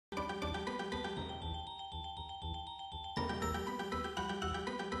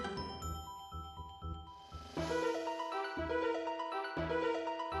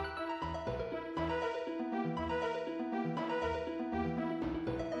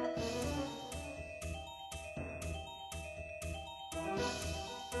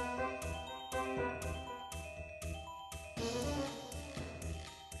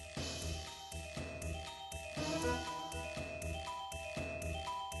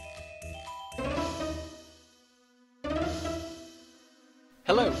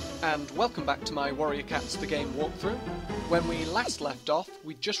Hello, and welcome back to my Warrior Cats The Game walkthrough. When we last left off,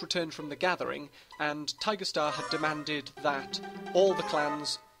 we'd just returned from the gathering, and Firestar had demanded that all the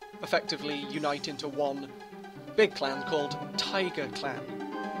clans effectively unite into one big clan called WindClan.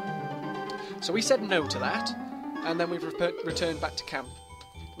 So we said no to that, and then we've returned back to camp.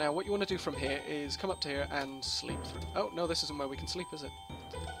 Now what you want to do from here is come up to here and sleep through... Oh, no, this isn't where we can sleep, is it?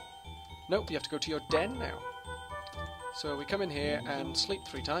 Nope, you have to go to your den now. So we come in here and sleep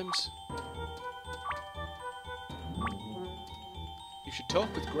 3 times. You should talk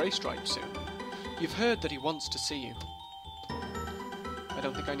with Greystripe soon. You've heard that he wants to see you. I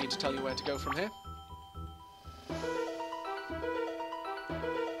don't think I need to tell you where to go from here.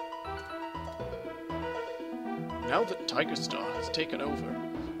 Now that Firestar has taken over,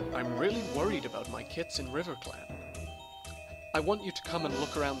 I'm really worried about my kits in RiverClan. I want you to come and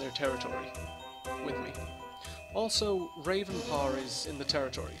look around their territory with me. Also, Ravenpaw is in the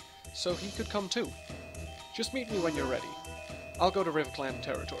territory, so he could come too. Just meet me when you're ready. I'll go to RiverClan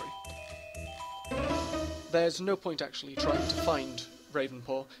territory. There's no point actually trying to find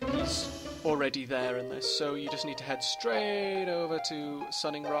Ravenpaw. He's already there in this, so you just need to head straight over to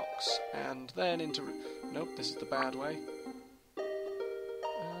Sunning Rocks, and then into... Nope, this is the bad way.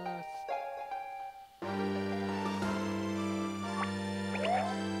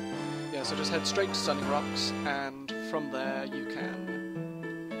 So just head straight to Sunning Rocks, and from there you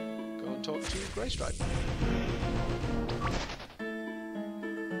can go and talk to Greystripe.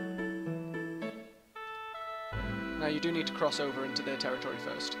 Now you do need to cross over into their territory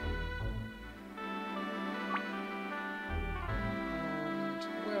first. And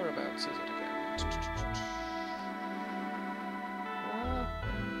whereabouts is it again?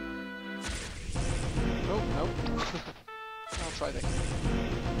 Oh, no. I'll try that.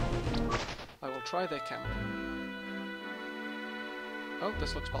 I will try their camp. Oh,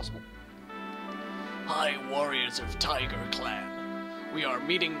 this looks possible. Hi, warriors of WindClan. We are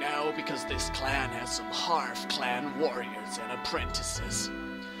meeting now because this clan has some RiverClan warriors and apprentices.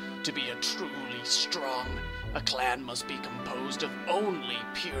 To be a truly strong, a clan must be composed of only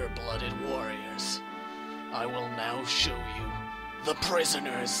pure-blooded warriors. I will now show you the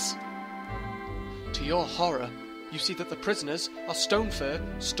prisoners. To your horror, you see that the prisoners are Stonefur,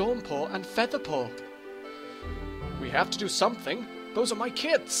 Stormpaw, and Featherpaw. We have to do something. Those are my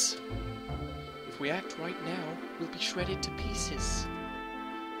kids. If we act right now, we'll be shredded to pieces.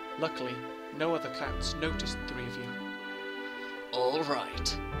 Luckily, no other cats noticed the 3 of you. All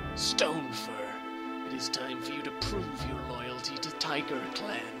right, Stonefur. It is time for you to prove your loyalty to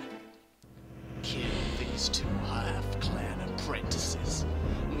WindClan. Kill these 2 RiverClan apprentices.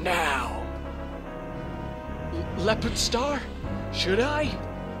 Now! Leopard Star? Should I?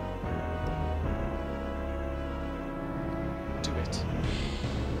 Do it.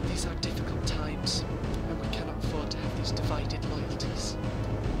 These are difficult times, and we cannot afford to have these divided loyalties.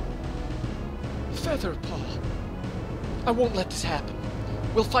 Featherpaw! I won't let this happen.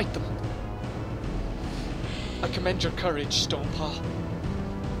 We'll fight them. I commend your courage, Stormpaw.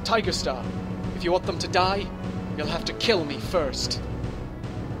 Firestar, if you want them to die, you'll have to kill me first.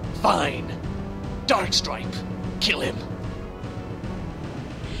 Fine. Darkstripe, kill him.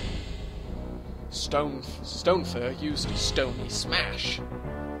 Stonefur used Stony Smash.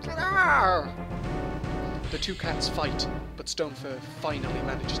 The 2 cats fight, but Stonefur finally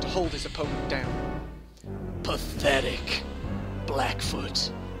manages to hold his opponent down. Pathetic.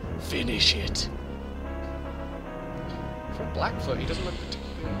 Blackfoot, finish it. For Blackfoot, he doesn't look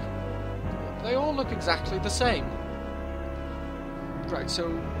particularly... They all look exactly the same. Right,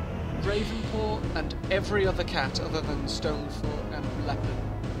 so... Ravenpaw and every other cat other than Stonefur and Leopard.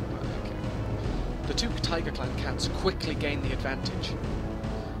 Okay. The 2 WindClan cats quickly gain the advantage.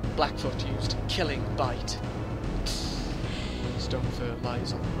 Blackfoot used Killing Bite. Stonefur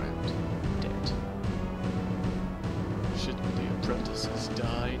lies on the ground, dead. Shouldn't the apprentices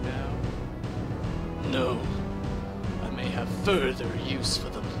die now? No. I may have further use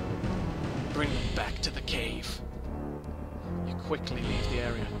for them. Bring them back to the cave. You quickly leave the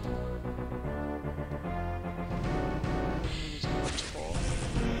area.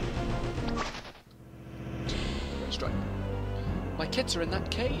 My kids are in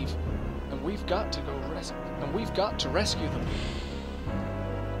that cave, and we've got to rescue them.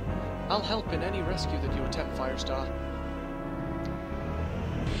 I'll help in any rescue that you attempt, Firestar.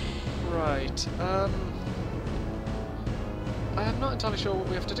 Right, I'm not entirely sure what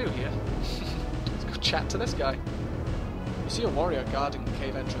we have to do here. Let's go chat to this guy. You see a warrior guarding the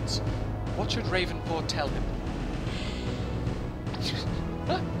cave entrance. What should Ravenpaw tell him?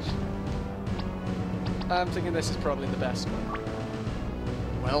 I'm thinking this is probably the best one.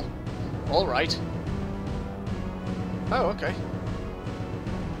 Well, alright. Oh, okay.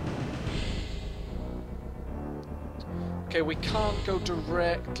 Okay, we can't go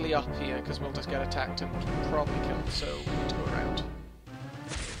directly up here because we'll just get attacked and probably killed, so we need to go around.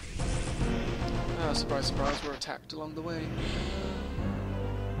 Ah, surprise, surprise, we're attacked along the way.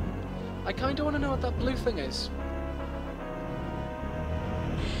 I kind of want to know what that blue thing is.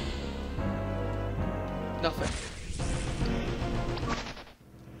 Nothing.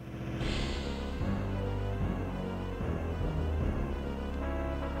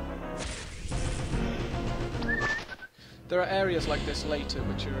 There are areas like this later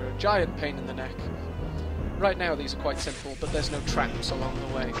which are a giant pain in the neck. Right now these are quite simple, but there's no traps along the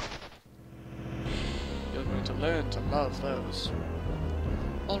way. You're going to learn to love those.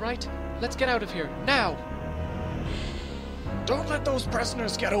 Alright, let's get out of here, now! Don't let those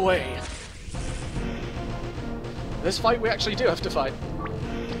prisoners get away! This fight we actually do have to fight.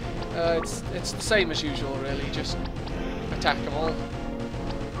 It's the same as usual really, just attack them all.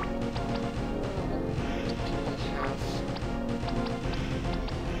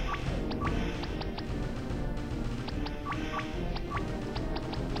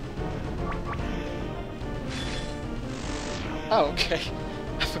 Oh, okay.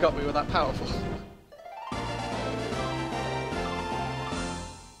 I forgot we were that powerful.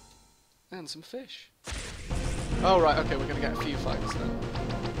 And some fish. Oh, right, okay, we're gonna get a few fights then.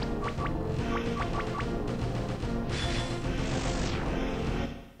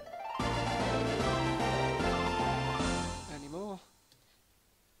 Any more?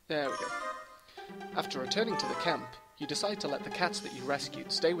 There we go. After returning to the camp, you decide to let the cats that you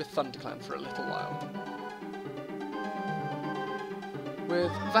rescued stay with WindClan for a little while.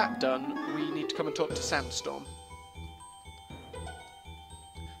 With that done, we need to come and talk to Sandstorm.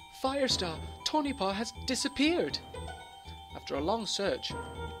 Firestar, Tonypaw has disappeared! After a long search, you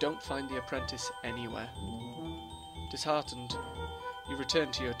don't find the apprentice anywhere. Disheartened, you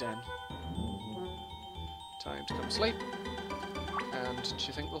return to your den. Time to come sleep. And do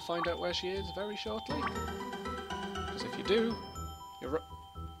you think we'll find out where she is very shortly? Because if you do, you're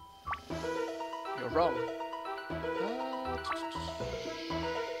wrong.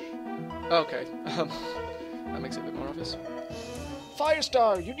 Okay, that makes it a bit more obvious.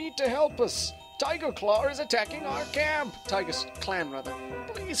 Firestar, you need to help us! Tiger Claw is attacking our camp! Tiger's clan, rather.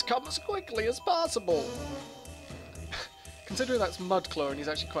 Please come as quickly as possible! Considering that's Mudclaw and he's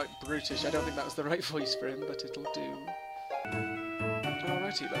actually quite brutish, I don't think that was the right voice for him, but it'll do.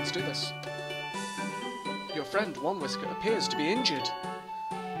 Alrighty, let's do this. Your friend, One Whisker, appears to be injured.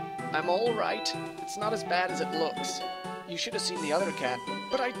 I'm alright. It's not as bad as it looks. You should have seen the other cat,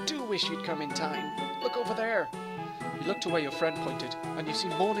 but I do wish you'd come in time. Look over there. You look to where your friend pointed, and you see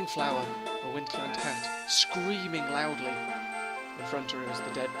Morning Flower, a WindClan cat, screaming loudly. In front of her is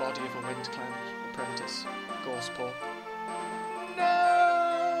the dead body of a WindClan apprentice, Gorsepaw.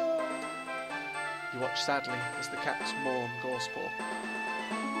 No! You watch sadly as the cats mourn Gorsepaw.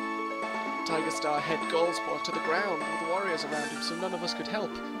 Tigerstar hid Gorsepaw to the ground with warriors around him so none of us could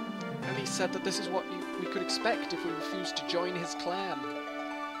help, and he said that this is what we could expect if we refused to join his clan.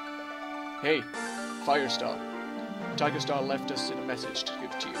 Hey, Firestar. Tigerstar left us in a message to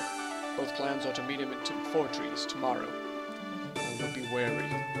give to you. Both clans are to meet him in Fourtrees tomorrow. And be wary.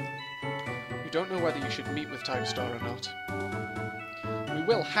 You don't know whether you should meet with Tigerstar or not. We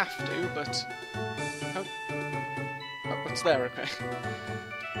will have to, but... How... Oh, it's there, okay.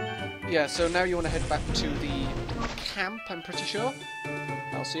 Yeah, so now you want to head back to the camp, I'm pretty sure.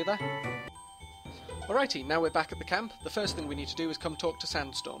 I'll see you there. Alrighty, now we're back at the camp. The first thing we need to do is come talk to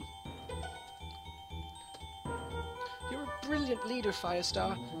Sandstorm. You're a brilliant leader,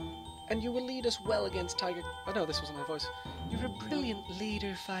 Firestar, and you will lead us well against Tiger... Oh no, this wasn't my voice. You're a brilliant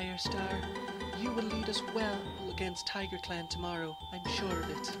leader, Firestar. You will lead us well against Tiger Clan tomorrow, I'm sure of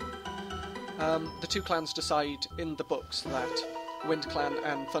it. The two clans decide in the books that WindClan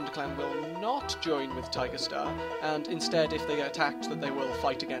and ThunderClan will not join with Tigerstar, and instead, if they get attacked, that they will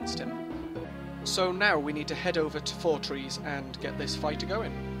fight against him. So now we need to head over to Fourtrees and get this fight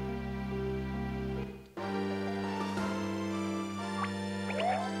going.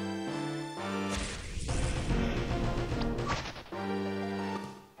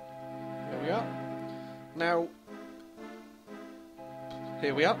 Here we are. Now...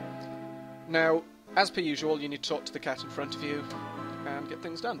 Here we are. Now, as per usual, you need to talk to the cat in front of you and get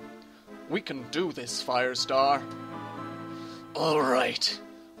things done. We can do this, Firestar. Alright.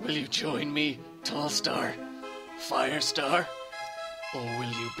 Will you join me, Tallstar? Firestar? Or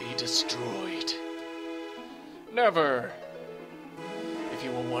will you be destroyed? Never. If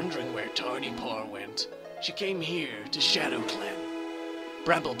you were wondering where Tonypaw went, she came here to ShadowClan.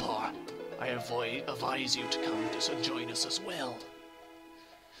 Bramblepaw, I advise you to come and join us as well.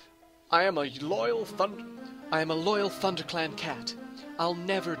 I am a loyal ThunderClan cat. I'll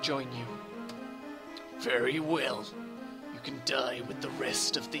never join you. Very well. You can die with the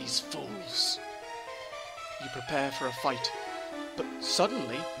rest of these fools. You prepare for a fight, but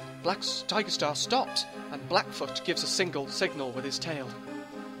suddenly, Tigerstar stops, and Blackfoot gives a single signal with his tail.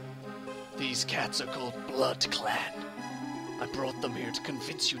 These cats are called BloodClan. I brought them here to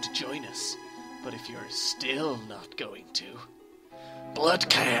convince you to join us, but if you're still not going to...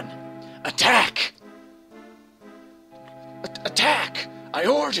 BloodClan, attack! Attack! I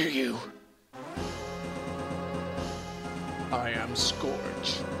order you! I am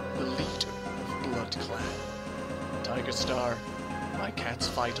Scourge, the leader of BloodClan. Tigerstar, my cats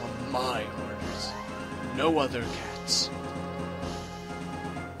fight on my orders. No other cats.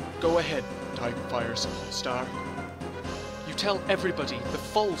 Go ahead, Firestar. You tell everybody the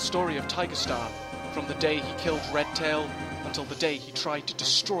full story of Tigerstar, from the day he killed Redtail until the day he tried to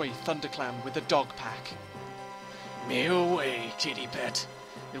destroy ThunderClan with a dog pack. Me away, kitty pet.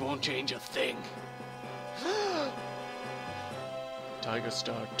 It won't change a thing.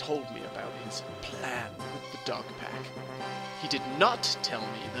 Tigerstar told me about his plan with the dog pack. He did not tell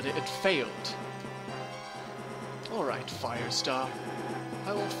me that it had failed. All right, Firestar.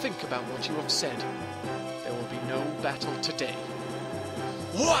 I will think about what you have said. There will be no battle today.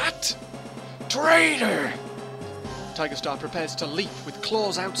 What? Traitor! Tigerstar prepares to leap with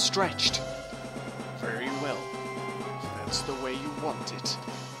claws outstretched. Very well, if that's the way you want it.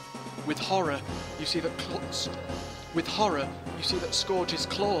 With horror, you see that Scourge's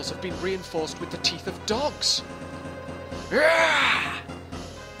claws have been reinforced with the teeth of dogs.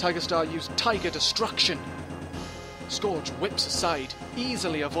 Tigerstar used Tiger Destruction. Scourge whips aside,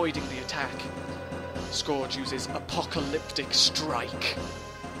 easily avoiding the attack. Scourge uses Apocalyptic Strike.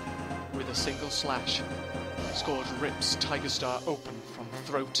 With a single slash, Scourge rips Tigerstar open from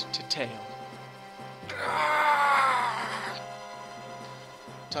throat to tail.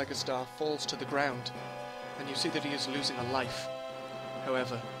 Tigerstar falls to the ground, and you see that he is losing a life.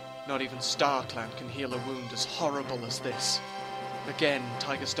 However, not even StarClan can heal a wound as horrible as this. Again,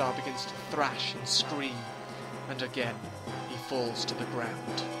 Tigerstar begins to thrash and scream, and again, he falls to the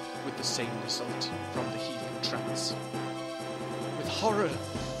ground, with the same result from the healing trance. With horror,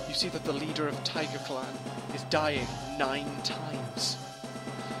 you see that the leader of TigerClan is dying 9 times.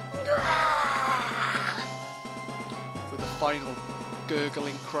 With a final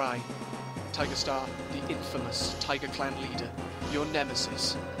gurgling cry, Tigerstar, the infamous TigerClan leader, your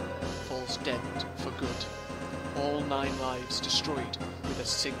nemesis, falls dead for good. All 9 lives destroyed with a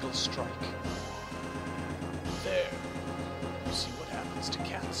single strike. There. You see what happens to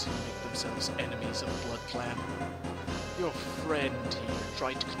cats who make themselves enemies of BloodClan. Your friend here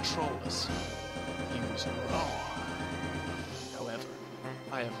tried to control us. He was wrong. However,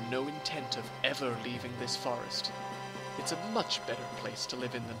 I have no intent of ever leaving this forest. It's a much better place to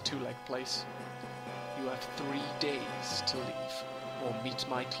live in than Two Leg Place. You have 3 days to leave, or meet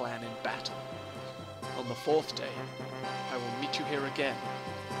my clan in battle. On the 4th day, I will meet you here again,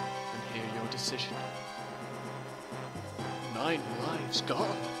 and hear your decision. 9 lives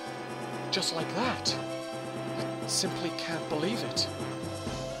gone. Just like that. I simply can't believe it.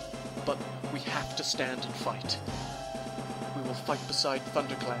 But we have to stand and fight. We will fight beside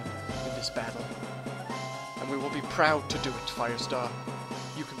ThunderClan in this battle. And we will be proud to do it, Firestar.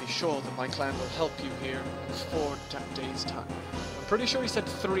 You can be sure that my clan will help you here in 4 days' time. I'm pretty sure he said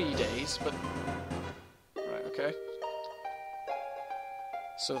 3 days, but... Right, okay.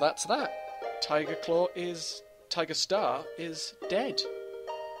 So that's that. Tigerstar is dead.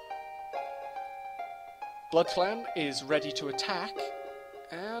 BloodClan is ready to attack,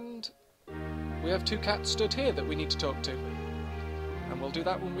 and we have 2 cats stood here that we need to talk to. And we'll do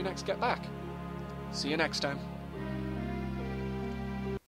that when we next get back. See you next time.